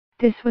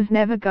This was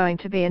never going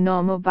to be a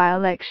normal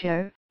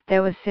by-election.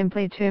 There was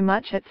simply too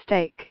much at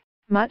stake,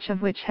 much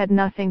of which had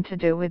nothing to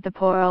do with the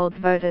poor old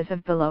voters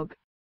of Bennelong.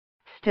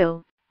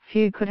 Still,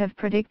 few could have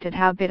predicted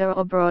how bitter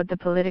or broad the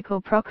political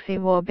proxy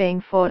war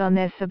being fought on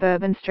their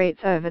suburban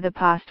streets over the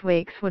past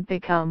weeks would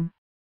become.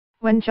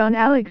 When John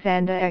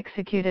Alexander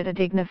executed a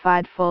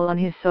dignified fall on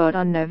his sword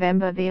on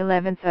November the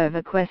 11th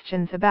over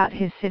questions about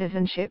his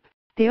citizenship,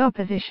 the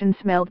opposition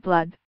smelled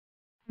blood.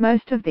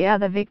 Most of the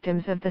other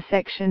victims of the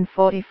Section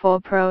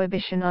 44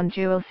 prohibition on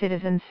dual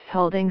citizens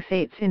holding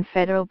seats in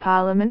federal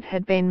parliament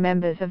had been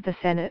members of the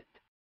Senate.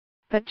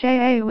 But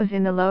JA was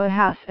in the lower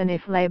house, and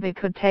if Labour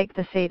could take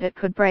the seat, it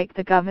could break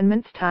the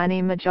government's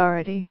tiny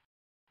majority.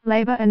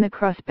 Labour and the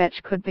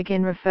crossbench could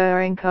begin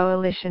referring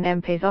coalition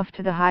MPs off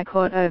to the High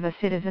Court over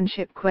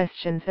citizenship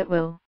questions at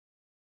will.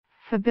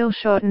 For Bill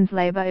Shorten's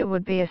Labour, it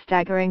would be a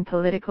staggering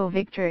political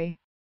victory.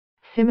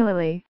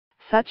 Similarly,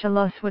 such a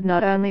loss would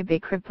not only be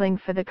crippling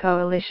for the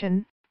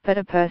coalition, but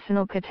a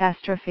personal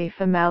catastrophe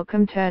for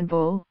Malcolm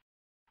Turnbull.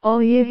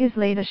 All year his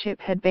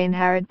leadership had been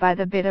harried by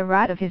the bitter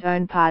right of his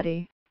own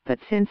party, but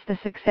since the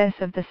success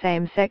of the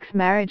same-sex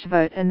marriage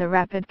vote and the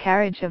rapid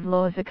carriage of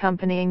laws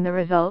accompanying the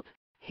result,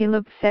 he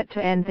looked set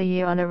to end the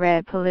year on a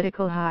rare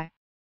political high.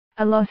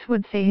 A loss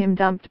would see him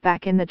dumped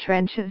back in the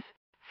trenches,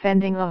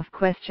 fending off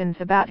questions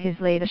about his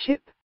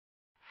leadership.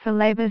 For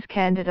Labour's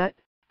candidate,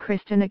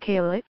 Kristen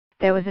Keillor,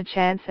 there was a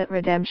chance at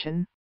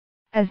redemption.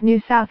 As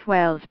New South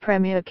Wales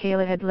Premier,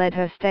 Keillor had led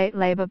her state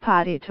Labour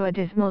Party to a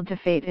dismal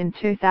defeat in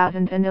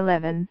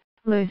 2011,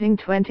 losing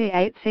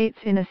 28 seats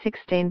in a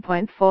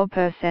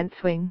 16.4%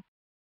 swing.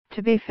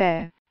 To be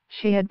fair,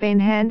 she had been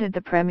handed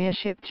the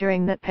premiership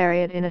during that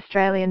period in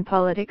Australian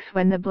politics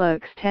when the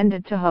blokes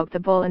tended to hog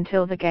the ball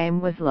until the game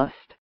was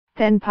lost,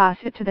 then pass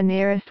it to the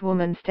nearest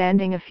woman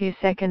standing a few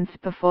seconds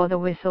before the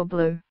whistle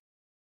blew.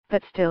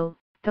 But still,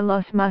 the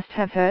loss must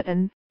have hurt,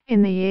 and,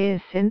 in the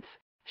years since,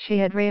 she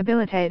had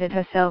rehabilitated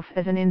herself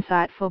as an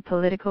insightful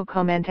political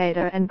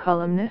commentator and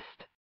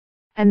columnist.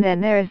 And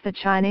then there is the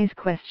Chinese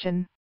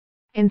question.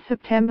 In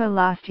September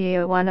last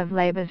year, one of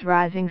Labour's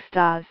rising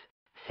stars,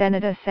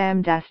 Senator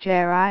Sam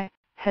Dastyari,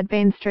 had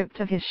been stripped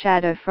of his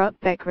shadow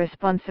Frotbeck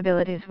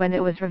responsibilities when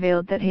it was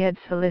revealed that he had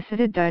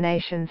solicited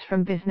donations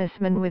from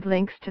businessmen with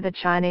links to the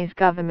Chinese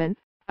government,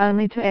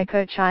 only to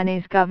echo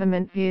Chinese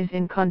government views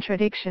in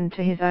contradiction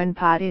to his own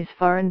party's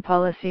foreign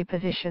policy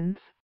positions.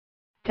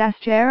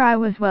 Dastyari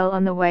was well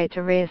on the way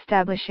to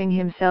re-establishing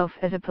himself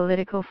as a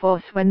political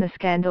force when the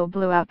scandal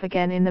blew up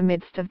again in the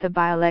midst of the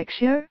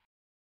by-election.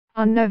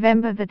 On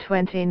November the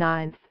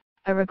 29th,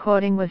 a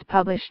recording was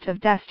published of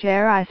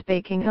Dastyari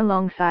speaking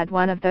alongside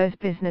one of those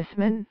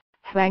businessmen,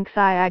 Huang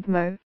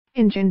Xiagmo,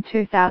 in June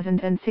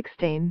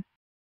 2016.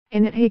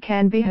 In it he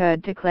can be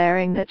heard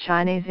declaring that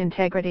Chinese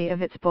integrity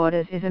of its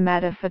borders is a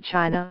matter for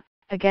China,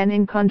 again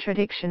in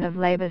contradiction of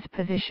Labour's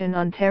position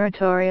on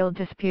territorial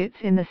disputes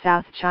in the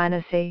South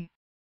China Sea.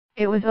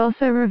 It was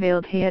also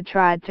revealed he had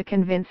tried to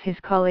convince his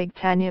colleague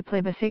Tanya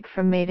Plibersek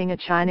from meeting a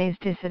Chinese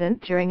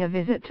dissident during a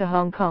visit to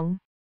Hong Kong.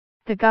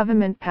 The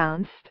government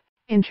pounced,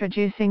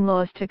 introducing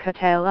laws to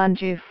curtail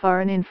undue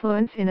foreign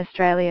influence in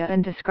Australia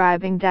and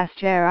describing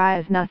Dastyari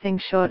as nothing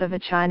short of a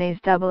Chinese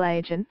double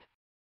agent.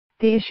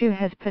 The issue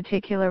has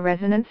particular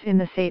resonance in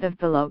the seat of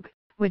Bennelong,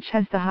 which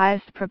has the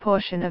highest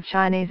proportion of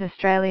Chinese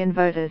Australian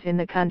voters in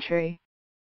the country.